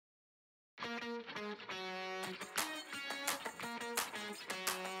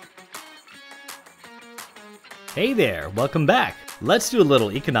Hey there, welcome back. Let's do a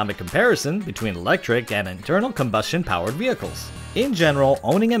little economic comparison between electric and internal combustion powered vehicles. In general,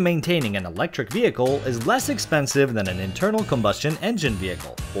 owning and maintaining an electric vehicle is less expensive than an internal combustion engine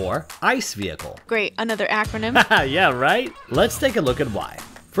vehicle, or ICE vehicle. Great, another acronym. Yeah, right? Let's take a look at why.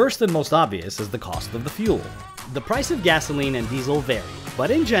 First and most obvious is the cost of the fuel. The price of gasoline and diesel vary,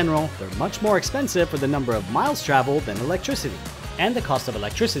 but in general, they're much more expensive for the number of miles traveled than electricity. And the cost of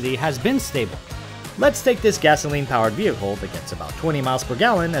electricity has been stable. Let's take this gasoline-powered vehicle that gets about 20 miles per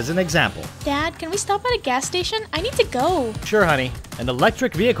gallon as an example. Dad, can we stop at a gas station? I need to go. Sure, honey. An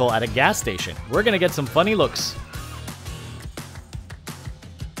electric vehicle at a gas station. We're gonna get some funny looks.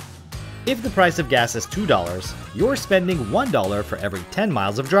 If the price of gas is $2, you're spending $1 for every 10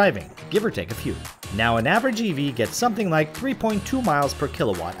 miles of driving, give or take a few. Now, an average EV gets something like 3.2 miles per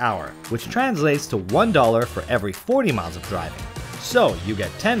kilowatt hour, which translates to $1 for every 40 miles of driving. So, you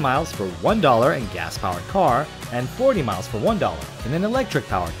get 10 miles for $1 in gas-powered car and 40 miles for $1 in an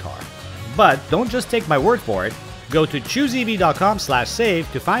electric-powered car. But don't just take my word for it. Go to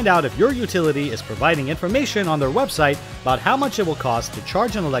chooseev.com/save to find out if your utility is providing information on their website about how much it will cost to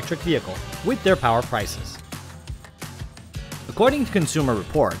charge an electric vehicle with their power prices. According to Consumer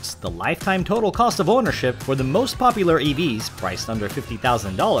Reports, the lifetime total cost of ownership for the most popular EVs priced under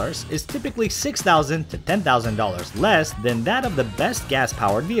 $50,000 is typically $6,000 to $10,000 less than that of the best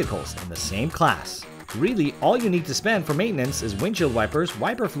gas-powered vehicles in the same class. Really, all you need to spend for maintenance is windshield wipers,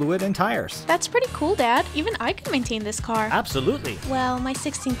 wiper fluid, and tires. That's pretty cool, Dad. Even I can maintain this car. Absolutely. Well, my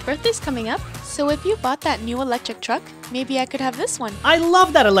 16th birthday's coming up, so if you bought that new electric truck, maybe I could have this one. I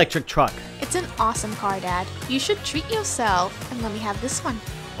love that electric truck. It's an awesome car, Dad. You should treat yourself and let me have this one.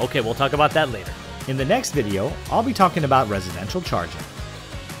 Okay, we'll talk about that later. In the next video, I'll be talking about residential charging.